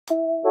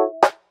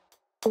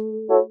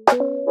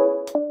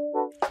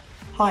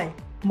Hi,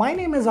 my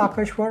name is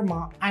Akash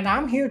Verma and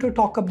I'm here to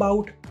talk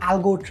about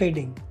algo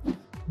trading.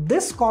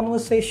 This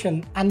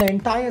conversation and the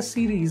entire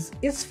series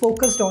is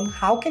focused on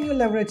how can you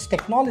leverage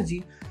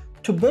technology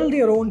to build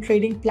your own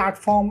trading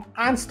platform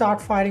and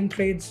start firing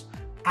trades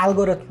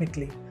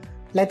algorithmically.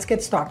 Let's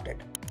get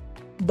started.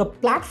 The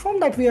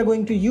platform that we are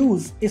going to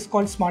use is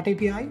called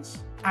SmartAPIs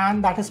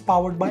and that is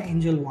powered by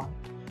Angel One.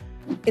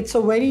 It's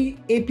a very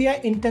API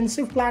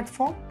intensive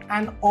platform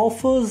and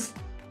offers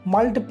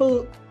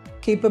multiple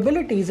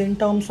capabilities in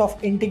terms of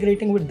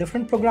integrating with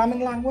different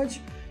programming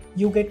language.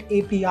 You get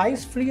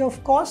APIs free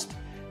of cost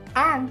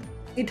and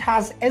it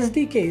has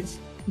SDKs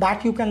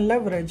that you can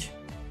leverage,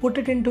 put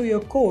it into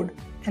your code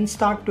and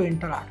start to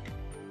interact.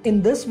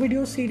 In this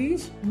video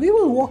series, we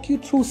will walk you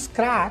through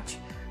Scratch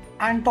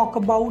and talk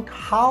about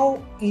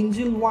how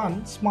Angel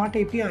One Smart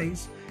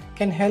APIs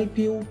can help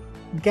you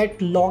get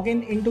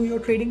login into your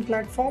trading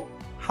platform.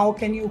 How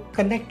can you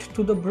connect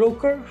to the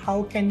broker?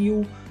 How can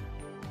you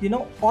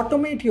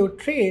automate your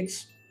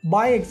trades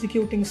by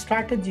executing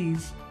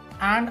strategies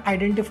and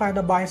identify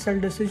the buy-sell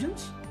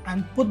decisions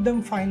and put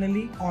them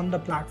finally on the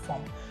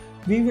platform.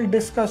 We will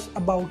discuss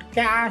about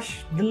cash,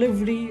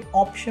 delivery,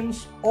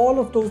 options, all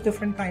of those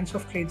different kinds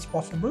of trades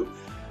possible.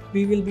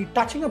 We will be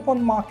touching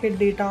upon market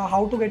data,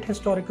 how to get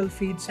historical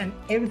feeds and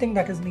everything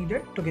that is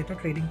needed to get a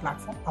trading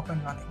platform up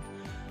and running.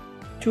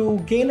 To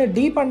gain a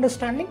deep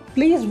understanding,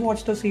 please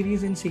watch the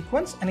series in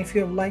sequence, and if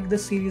you have liked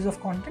this series of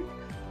content,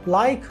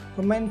 like,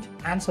 comment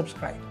and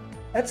subscribe.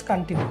 Let's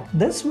continue.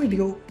 This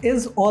video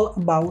is all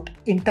about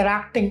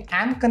interacting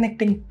and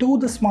connecting to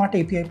the Smart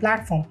API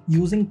platform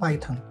using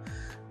Python.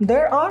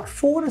 There are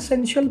 4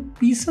 essential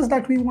pieces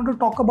that we want to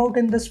talk about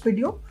in this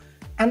video,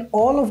 and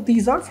all of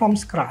these are from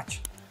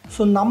scratch.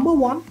 So number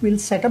 1, we'll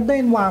set up the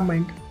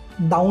environment,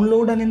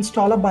 download and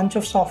install a bunch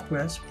of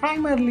softwares,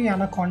 primarily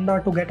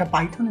Anaconda to get a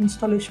Python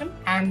installation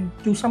and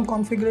do some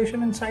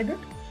configuration inside it.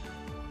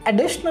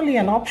 Additionally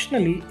and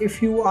optionally,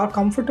 if you are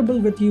comfortable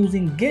with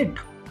using Git,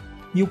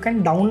 you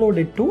can download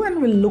it too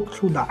and we'll look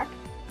through that.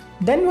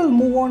 Then we'll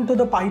move on to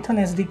the Python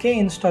SDK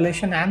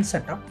installation and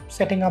setup,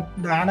 setting up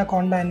the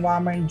Anaconda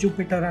environment,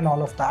 Jupyter and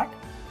all of that.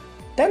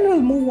 Then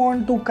we'll move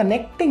on to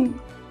connecting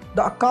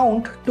the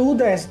account to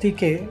the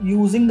SDK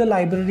using the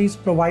libraries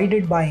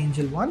provided by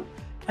Angel One.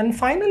 And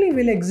finally,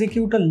 we'll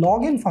execute a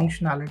login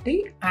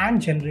functionality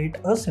and generate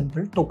a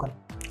simple token.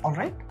 All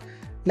right,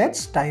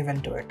 let's dive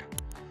into it.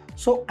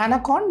 So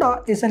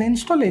Anaconda is an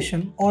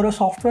installation or a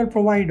software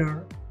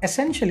provider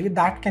essentially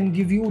that can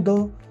give you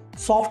the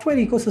software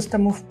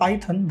ecosystem of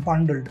Python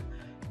bundled.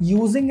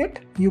 Using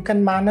it, you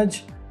can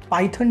manage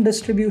Python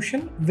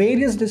distribution,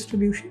 various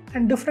distribution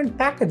and different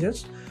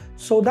packages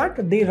so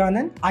that they run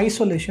in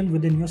isolation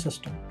within your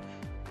system.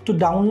 To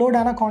download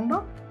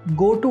Anaconda,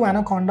 go to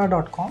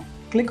anaconda.com,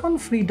 click on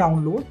free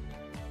download,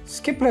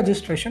 skip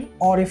registration,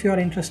 or if you are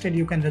interested,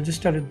 you can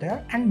register it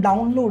there and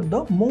download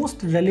the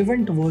most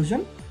relevant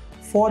version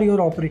for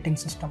your operating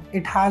system.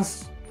 It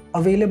has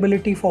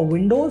availability for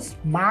Windows,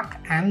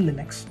 Mac and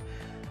Linux.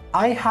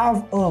 I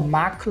have a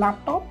Mac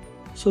laptop,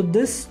 so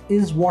this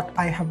is what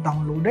I have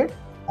downloaded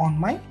on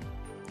my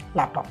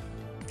laptop.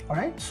 All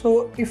right,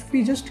 so if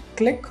we just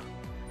click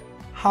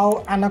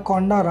how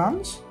Anaconda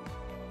runs,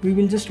 we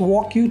will just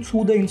walk you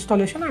through the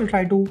installation. I'll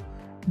try to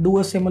do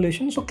a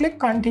simulation. So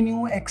click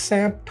continue,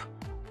 accept,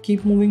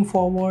 keep moving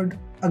forward,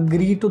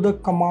 agree to the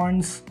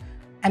commands,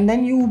 and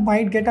then you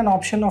might get an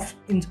option of,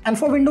 and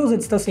for Windows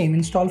it's the same,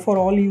 install for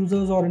all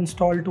users or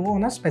install to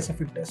on a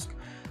specific disk.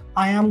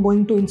 I am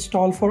going to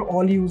install for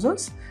all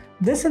users.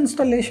 This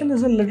installation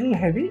is a little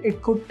heavy.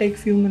 It could take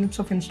few minutes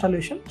of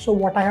installation. So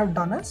what I have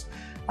done is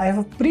I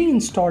have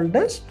pre-installed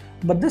this,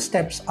 but the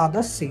steps are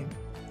the same.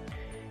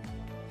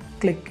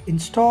 Click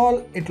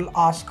install, it will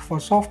ask for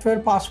software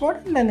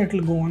password and then it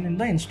will go on in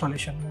the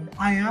installation mode.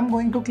 I am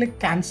going to click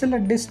cancel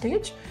at this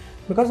stage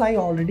because I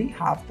already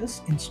have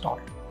this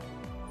installed.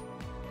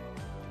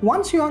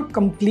 Once you are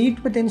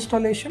complete with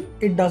installation,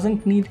 it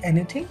doesn't need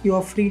anything. You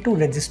are free to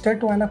register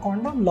to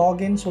Anaconda,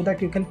 log in so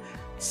that you can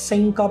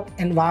sync up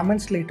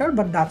environments later,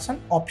 but that's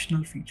an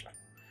optional feature.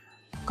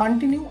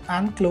 Continue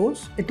and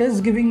close. It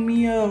is giving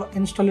me a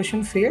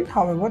installation failed,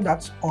 however,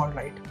 that's all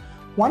right.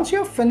 Once you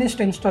have finished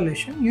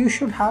installation, you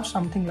should have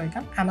something like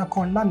an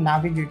Anaconda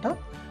navigator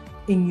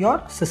in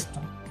your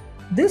system.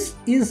 This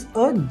is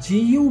a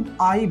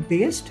GUI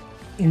based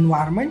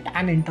environment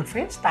and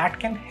interface that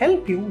can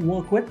help you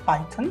work with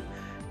Python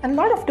and a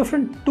lot of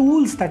different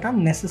tools that are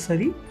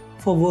necessary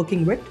for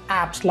working with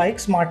apps like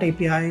Smart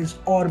APIs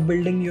or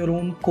building your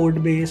own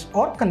code base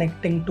or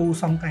connecting to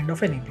some kind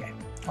of an API.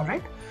 All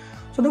right.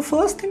 So the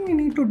first thing we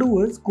need to do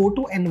is go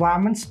to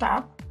Environments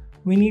tab.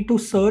 We need to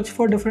search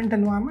for different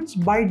environments.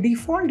 By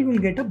default, you will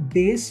get a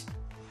base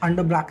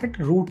under bracket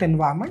root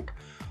environment.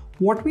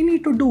 What we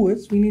need to do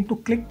is we need to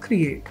click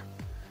create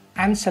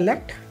and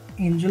select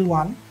Angel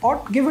One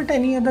or give it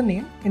any other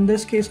name. In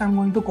this case, I'm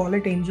going to call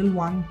it Angel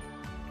One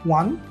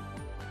 1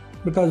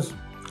 because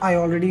I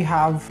already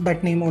have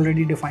that name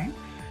already defined.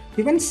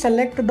 You can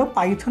select the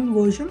Python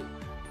version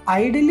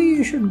Ideally,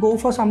 you should go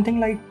for something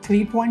like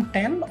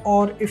 3.10,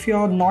 or if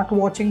you're not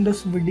watching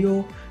this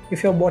video,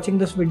 if you're watching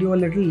this video a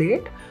little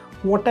late,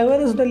 whatever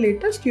is the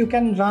latest, you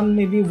can run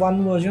maybe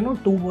one version or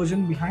two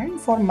versions behind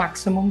for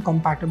maximum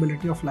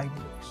compatibility of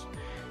libraries.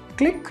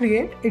 Click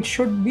create. It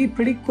should be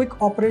pretty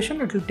quick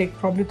operation. It will take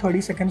probably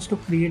 30 seconds to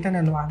create an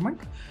environment.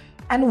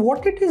 And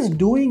what it is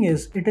doing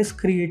is it is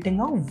creating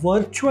a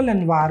virtual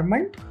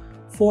environment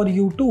for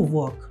you to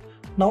work.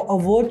 Now, a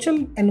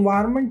virtual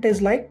environment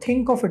is like,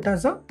 think of it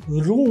as a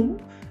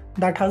room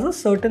that has a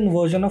certain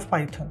version of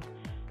Python.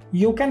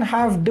 You can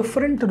have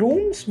different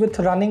rooms with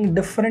running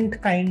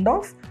different kind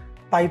of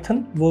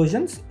Python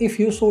versions if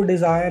you so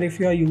desire, if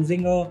you are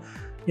using a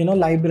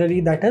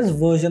library that is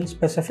version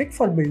specific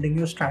for building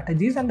your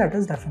strategies, and that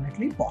is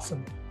definitely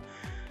possible.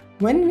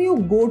 When you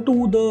go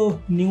to the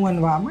new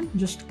environment,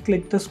 just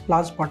click this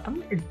plus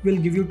button. It will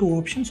give you two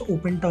options,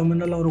 open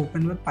terminal or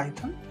open with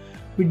Python.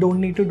 We don't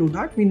need to do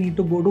that. We need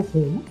to go to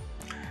home,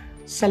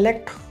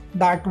 select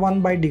that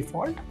one by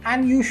default,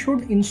 and you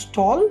should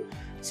install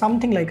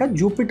something like a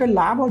Jupyter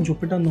Lab or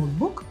Jupyter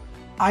Notebook.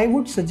 I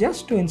would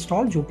suggest to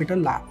install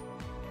Jupyter Lab.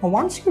 Now,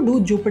 once you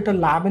do Jupyter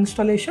Lab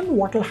installation,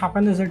 what will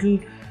happen is it will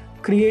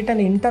create an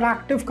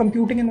interactive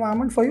computing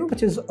environment for you,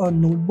 which is a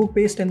notebook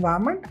based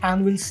environment,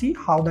 and we'll see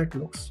how that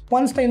looks.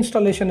 Once the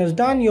installation is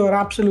done, you're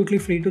absolutely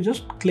free to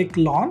just click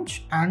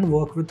launch and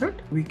work with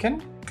it. We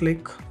can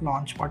click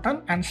launch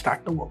button and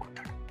start to work with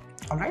it.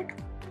 All right.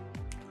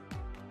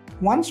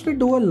 Once we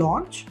do a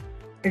launch,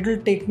 it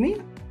will take me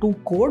to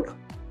code,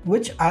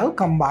 which I'll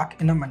come back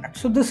in a minute.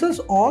 So this is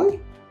all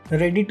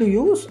ready to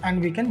use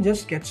and we can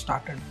just get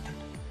started with it.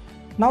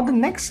 Now, the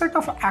next set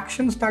of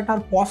actions that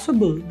are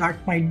possible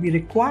that might be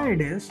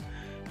required is,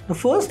 the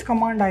first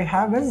command I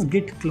have is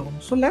git clone.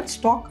 So let's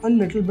talk a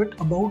little bit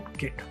about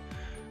Git.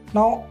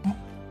 Now,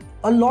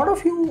 a lot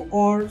of you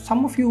or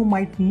some of you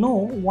might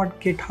know what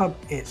GitHub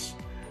is.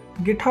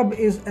 GitHub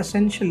is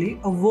essentially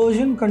a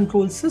version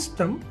control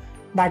system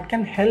that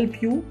can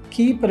help you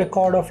keep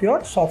record of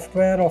your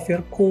software, of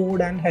your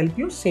code, and help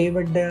you save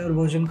it there,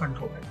 version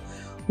control it.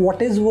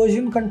 What is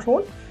version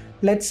control?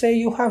 Let's say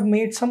you have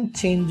made some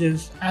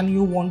changes and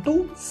you want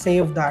to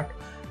save that,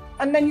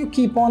 and then you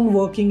keep on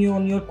working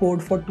on your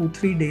code for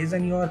 2-3 days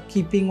and you are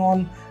keeping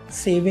on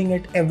saving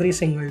it every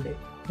single day.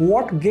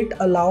 What Git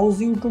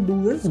allows you to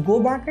do is go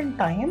back in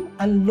time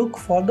and look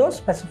for the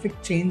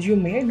specific change you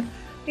made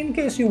in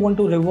case you want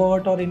to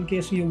revert or in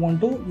case you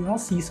want to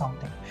see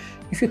something.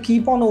 If you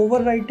keep on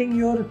overwriting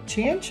your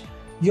change,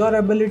 your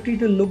ability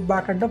to look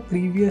back at the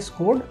previous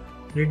code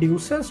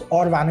reduces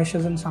or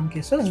vanishes in some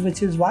cases,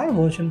 which is why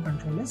version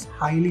control is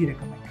highly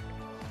recommended.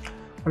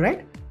 All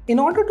right. In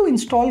order to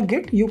install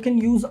Git, you can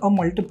use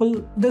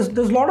there's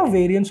a lot of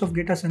variants of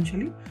Git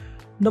essentially.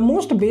 The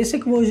most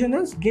basic version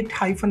is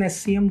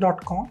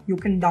git-scm.com. You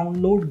can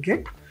download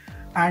Git,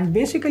 and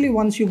basically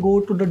once you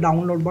go to the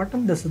download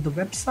button, this is the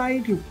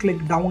website, you click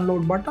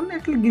download button,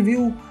 it will give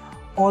you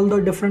all the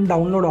different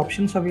download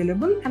options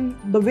available. And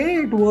the way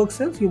it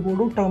works is you go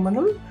to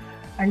terminal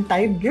and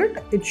type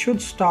Git, it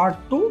should start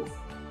to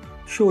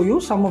show you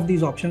some of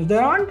these options.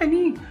 There aren't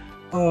any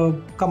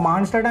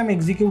commands that I'm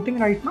executing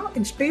right now.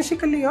 It's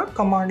basically a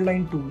command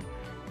line tool.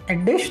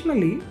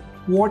 Additionally,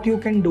 what you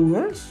can do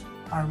is,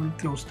 I will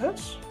close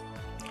this,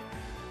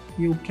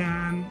 you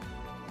can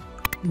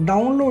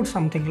download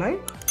something like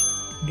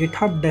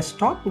GitHub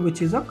Desktop,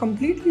 which is a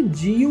completely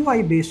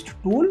GUI based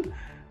tool,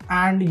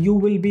 and you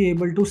will be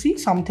able to see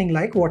something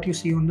like what you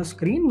see on the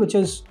screen, which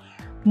is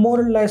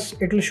more or less,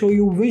 it will show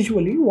you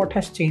visually what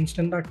has changed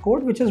in that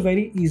code, which is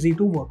very easy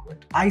to work with.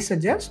 I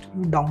suggest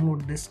you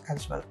download this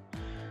as well.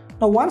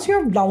 Now, once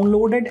you have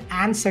downloaded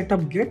and set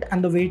up Git,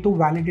 and the way to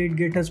validate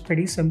Git is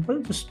pretty simple,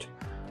 just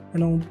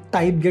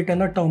type Git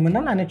in a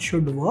terminal and it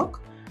should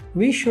work.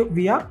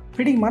 We are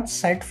pretty much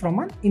set from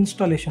an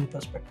installation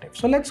perspective.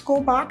 So let's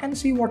go back and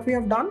see what we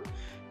have done.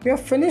 We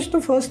have finished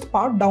the first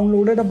part,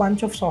 downloaded a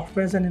bunch of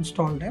softwares and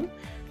installed them.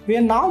 We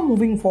are now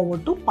moving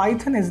forward to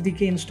Python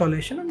SDK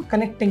installation and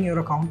connecting your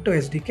account to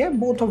SDK.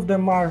 Both of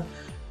them are,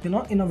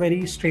 in a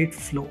very straight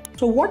flow.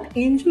 So what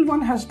Angel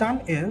One has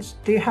done is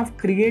they have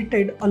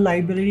created a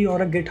library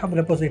or a GitHub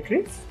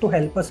repository to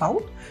help us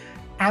out.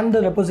 And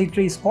the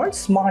repository is called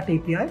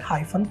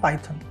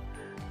SmartAPI-Python.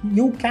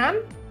 You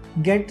can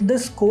get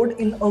this code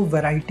in a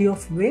variety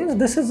of ways.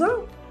 This is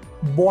a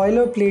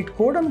boilerplate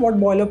code, and what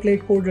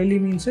boilerplate code really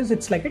means is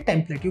it's like a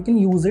template. You can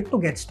use it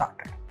to get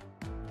started.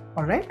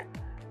 All right.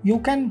 You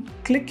can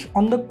click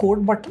on the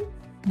code button.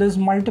 There's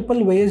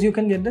multiple ways you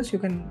can get this. You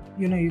can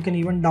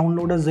even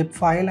download a zip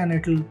file and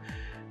it'll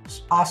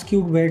ask you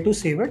where to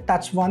save it.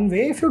 That's one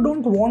way. If you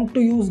don't want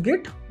to use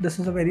Git, this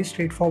is a very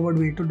straightforward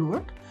way to do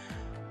it.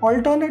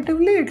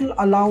 Alternatively, it will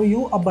allow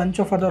you a bunch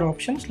of other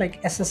options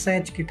like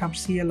SSH, GitHub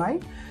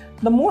CLI.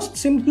 The most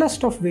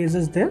simplest of ways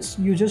is this.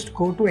 You just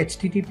go to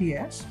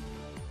HTTPS,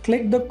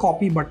 click the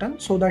copy button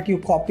so that you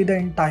copy the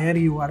entire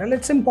URL.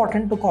 It's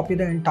important to copy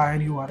the entire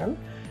URL.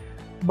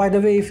 By the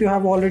way, if you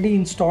have already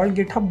installed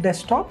GitHub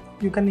Desktop,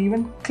 you can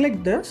even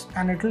click this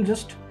and it will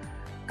just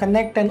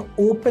connect and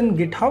open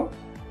GitHub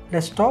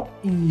Desktop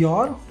in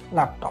your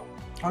laptop.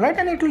 All right,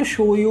 and it will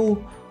show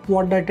you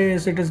what that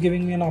is. It is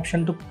giving me an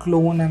option to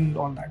clone and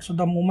all that. So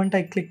the moment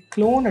I click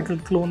clone, it will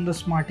clone the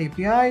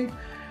SmartAPI.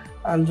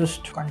 I'll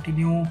just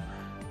continue,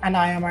 and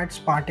I am at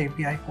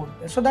SmartAPI code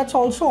base. So that's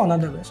also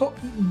another way. So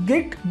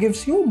Git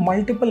gives you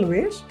multiple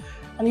ways,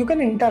 and you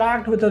can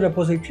interact with the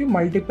repository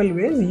multiple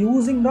ways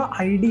using the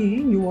IDE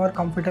you are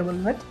comfortable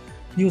with,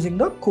 using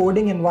the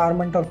coding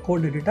environment or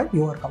code editor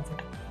you are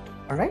comfortable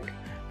with. All right,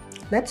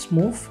 let's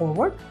move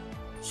forward.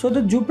 So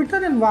the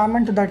Jupyter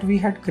environment that we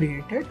had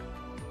created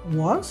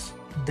was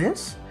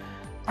this,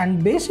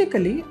 and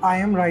basically I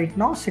am right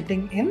now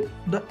sitting in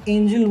the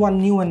Angel One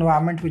new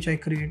environment which I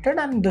created,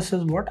 and this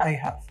is what I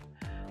have.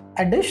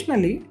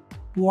 Additionally,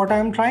 what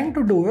I'm trying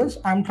to do is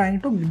I'm trying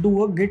to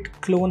do a git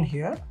clone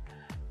here.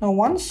 Now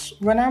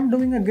when I'm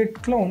doing a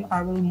git clone,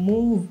 I will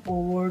move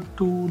over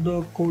to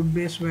the code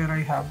base where I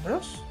have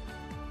this.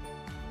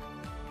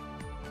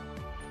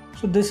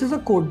 So this is a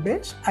code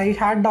base. I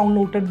had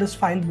downloaded this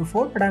file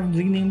before, but I've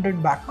renamed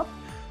it back up.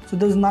 So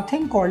there's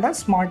nothing called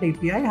as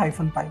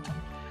SmartAPI-Python.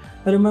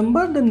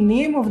 Remember, the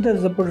name of the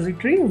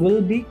repository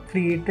will be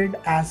created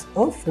as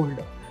a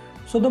folder.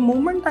 So the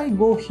moment I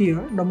go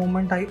here, the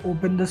moment I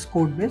open this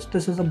code base,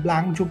 this is a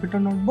blank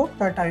Jupyter notebook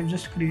that I've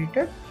just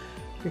created.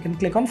 You can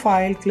click on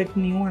file, click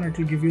new, and it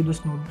will give you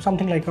this notebook,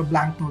 something like a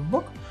blank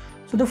notebook.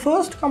 So the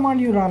first command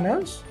you run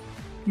is,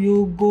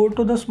 you go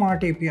to the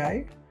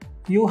SmartAPI,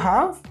 you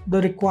have the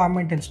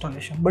requirement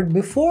installation. But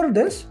before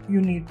this,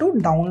 you need to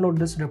download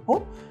this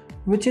repo,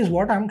 which is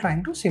what I'm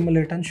trying to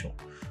simulate and show.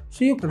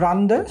 So you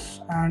run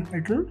this and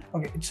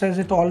it says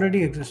it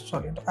already exists.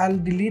 Sorry, I'll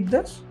delete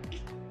this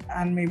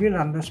and maybe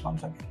run this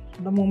once again.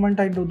 So the moment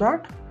I do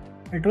that,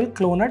 it will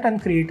clone it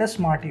and create a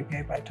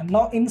SmartAPI Python.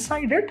 Now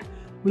inside it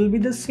will be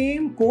the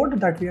same code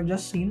that we have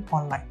just seen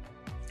online.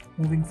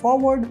 Moving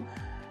forward,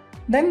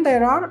 then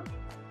there are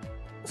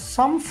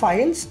some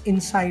files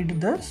inside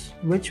this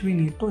which we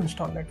need to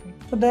install.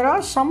 So there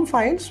are some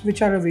files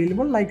which are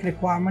available, like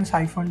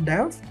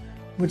requirements-dev,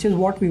 which is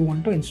what we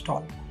want to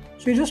install.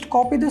 So you just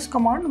copy this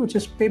command, which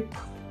is pip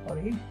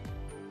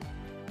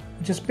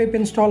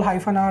install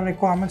 -r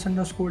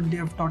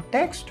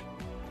requirements_dev.txt.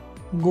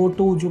 Go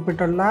to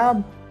Jupyter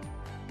Lab.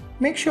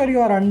 Make sure you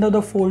are under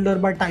the folder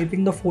by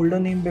typing the folder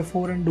name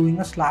before and doing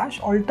a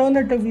 /.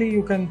 Alternatively,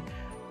 you can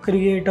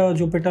create a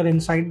Jupyter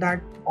inside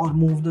that or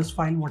move this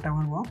file,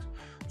 whatever works.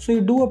 So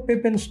you do a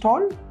pip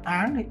install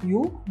and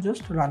you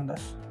just run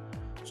this.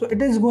 So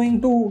it is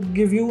going to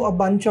give you a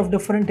bunch of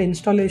different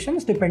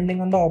installations depending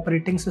on the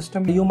operating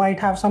system. You might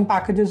have some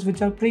packages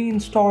which are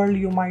pre-installed,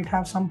 you might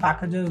have some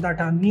packages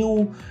that are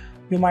new,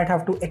 you might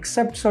have to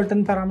accept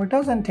certain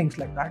parameters and things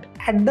like that.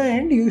 At the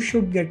end, you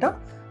should get a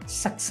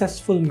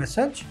successful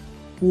message.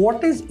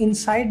 What is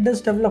inside this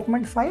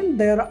development file?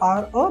 There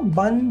are a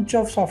bunch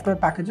of software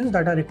packages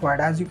that are required.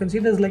 As you can see,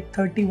 there's like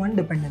 31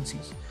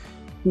 dependencies.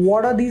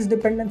 What are these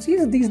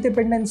dependencies? These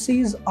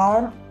dependencies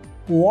are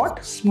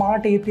what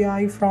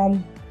SmartAPI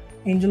from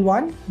Angel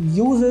One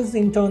uses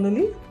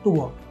internally to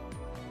work.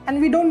 And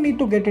we don't need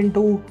to get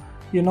into,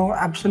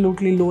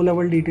 absolutely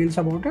low-level details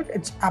about it.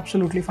 It's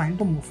absolutely fine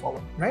to move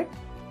forward, right?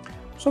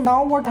 So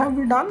now what have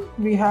we done?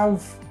 We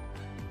have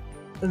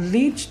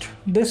reached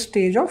this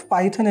stage of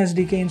Python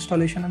SDK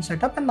installation and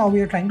setup, and now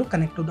we are trying to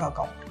connect to the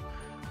account.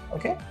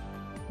 Okay.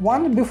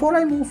 Before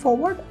I move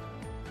forward,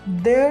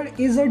 there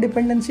is a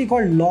dependency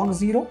called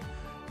log0.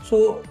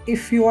 So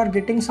if you are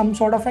getting some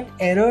sort of an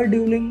error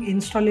during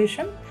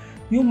installation,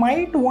 you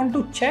might want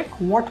to check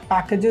what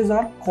packages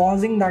are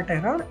causing that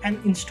error and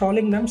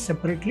installing them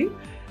separately.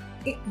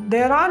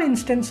 There are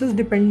instances,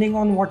 depending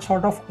on what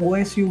sort of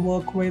OS you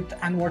work with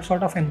and what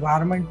sort of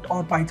environment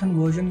or Python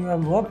version you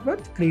have worked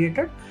with,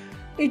 created,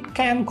 it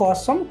can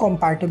cause some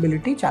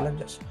compatibility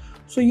challenges.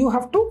 So you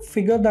have to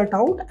figure that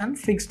out and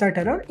fix that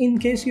error in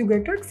case you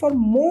get it. For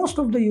most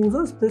of the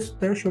users,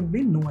 there should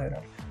be no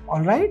error.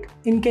 All right.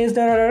 In case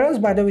there are errors,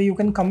 by the way, you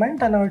can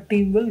comment and our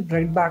team will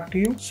write back to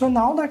you. So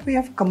now that we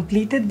have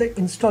completed the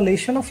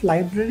installation of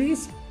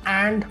libraries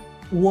and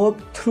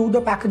worked through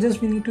the packages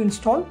we need to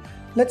install,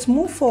 let's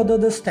move further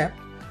this step.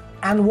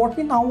 And what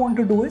we now want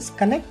to do is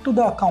connect to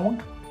the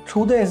account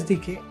through the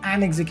SDK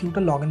and execute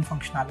a login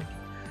functionality.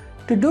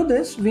 To do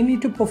this, we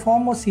need to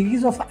perform a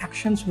series of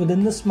actions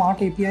within the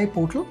SmartAPI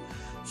portal.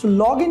 So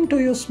log into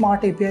your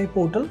SmartAPI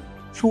portal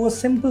through a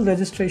simple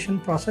registration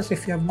process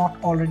if you have not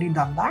already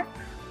done that.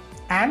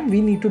 And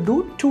we need to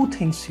do two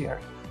things here.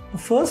 The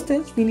first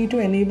is we need to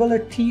enable a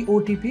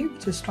TOTP,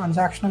 which is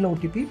transactional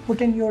OTP.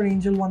 Put in your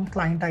Angel One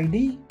client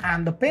ID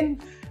and the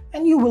PIN,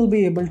 and you will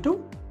be able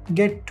to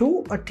get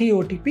to a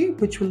TOTP,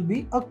 which will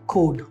be a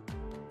code.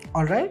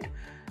 All right.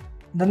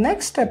 The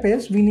next step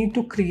is we need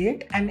to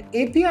create an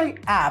API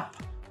app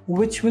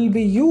which will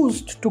be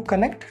used to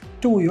connect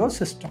to your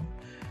system.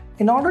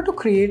 In order to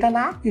create an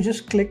app, you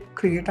just click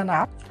create an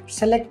app,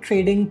 select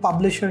trading,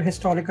 publisher,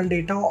 historical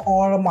data,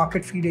 or a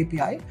market feed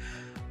API.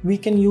 We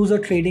can use a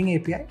trading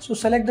API. So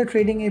select the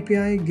trading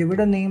API, give it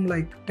a name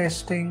like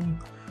testing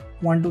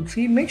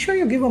 123. Make sure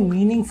you give a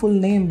meaningful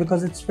name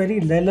because it's very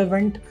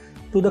relevant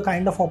to the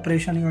kind of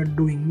operation you are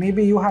doing.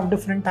 Maybe you have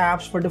different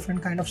tabs for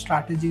different kind of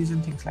strategies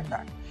and things like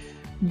that.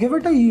 Give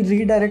it a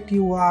redirect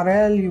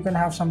URL. You can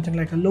have something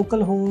like a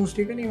local host.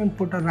 You can even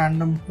put a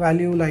random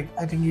value, like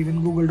I think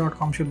even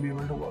google.com should be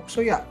able to work.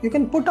 So yeah, you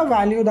can put a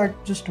value that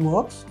just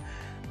works.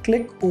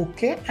 Click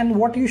OK, and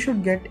what you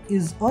should get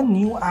is a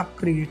new app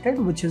created,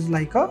 which is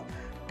like a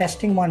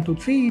testing 1, 2,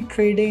 3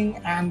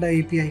 trading and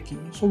the API key.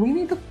 So we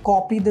need to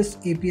copy this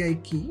API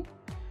key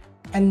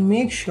and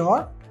make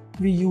sure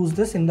we use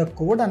this in the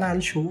code, and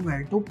I'll show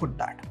where to put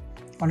that.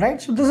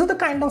 Alright, so this is the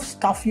kind of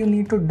stuff you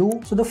need to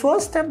do. So the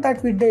first step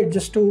that we did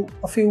just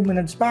a few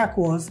minutes back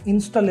was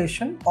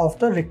installation of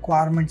the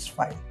requirements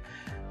file.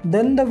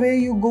 Then the way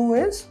you go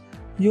is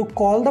you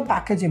call the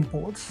package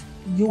imports,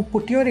 you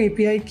put your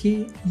API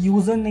key,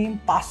 username,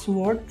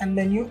 password, and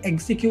then you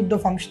execute the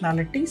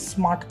functionality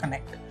Smart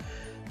Connect.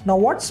 Now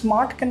what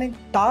Smart Connect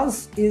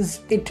does is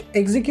it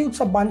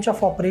executes a bunch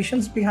of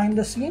operations behind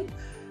the scene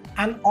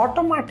and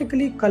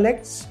automatically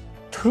collects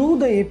through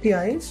the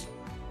APIs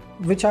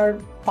which are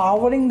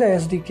powering the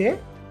SDK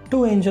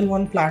to Angel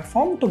One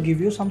platform to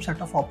give you some set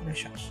of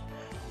operations.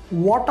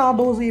 What are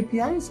those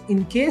APIs?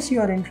 In case you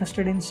are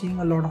interested in seeing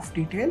a lot of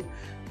detail,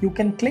 you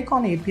can click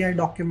on API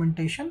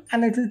documentation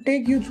and it will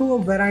take you through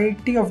a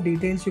variety of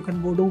details. You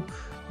can go to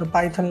the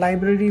Python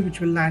library,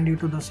 which will land you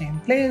to the same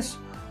place,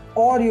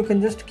 or you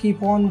can just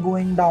keep on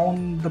going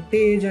down the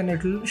page and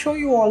it will show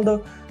you all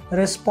the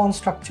response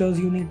structures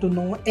you need to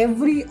know.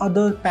 Every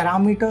other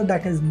parameter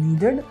that is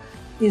needed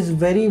is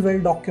very well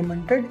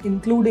documented,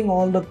 including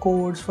all the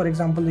codes. For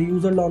example, the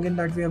user login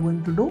that we are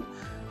going to do,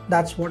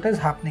 that's what is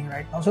happening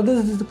right now. So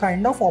this is the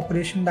kind of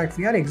operation that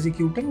we are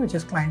executing, which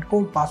is client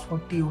code,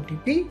 password,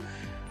 TOTP,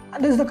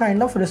 and this is the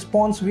kind of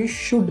response we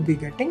should be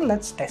getting.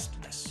 Let's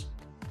test this.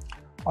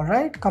 All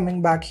right,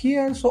 coming back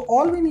here. So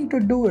all we need to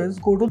do is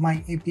go to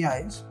my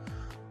APIs,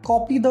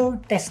 copy the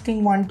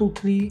testing 1, 2,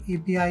 3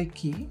 API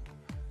key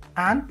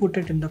and put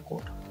it in the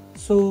code.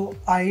 So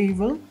I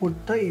will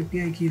put the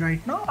API key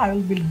right now. I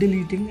will be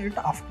deleting it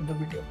after the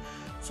video.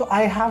 So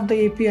I have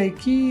the API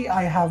key,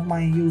 I have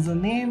my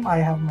username, I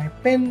have my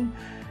PIN,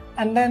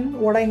 and then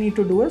what I need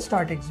to do is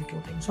start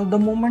executing. So the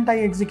moment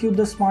I execute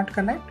the Smart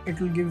Connect, it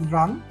will give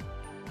run.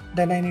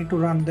 Then I need to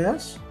run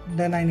this.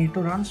 Then I need to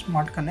run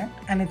Smart Connect,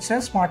 and it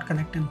says Smart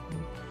Connect in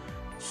full.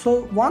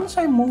 So once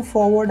I move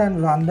forward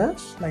and run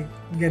this, like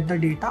get the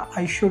data,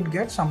 I should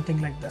get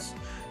something like this.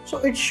 So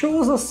it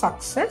shows a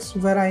success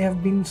where I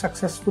have been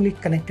successfully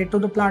connected to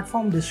the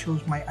platform. This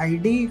shows my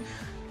ID,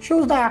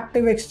 shows the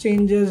active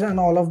exchanges and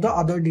all of the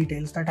other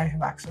details that I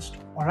have access to.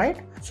 All right.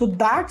 So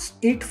that's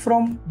it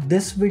from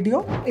this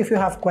video. If you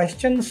have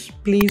questions,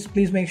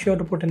 please make sure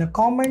to put in a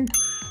comment,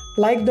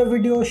 like the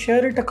video,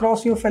 share it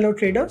across your fellow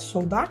traders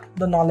so that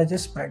the knowledge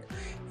is spread.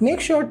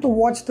 Make sure to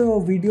watch the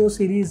video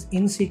series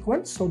in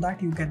sequence so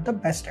that you get the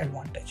best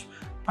advantage.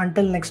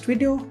 Until next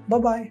video,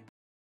 bye-bye.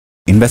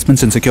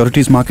 Investments in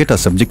securities market are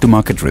subject to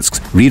market risks.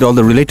 Read all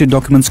the related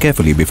documents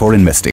carefully before investing.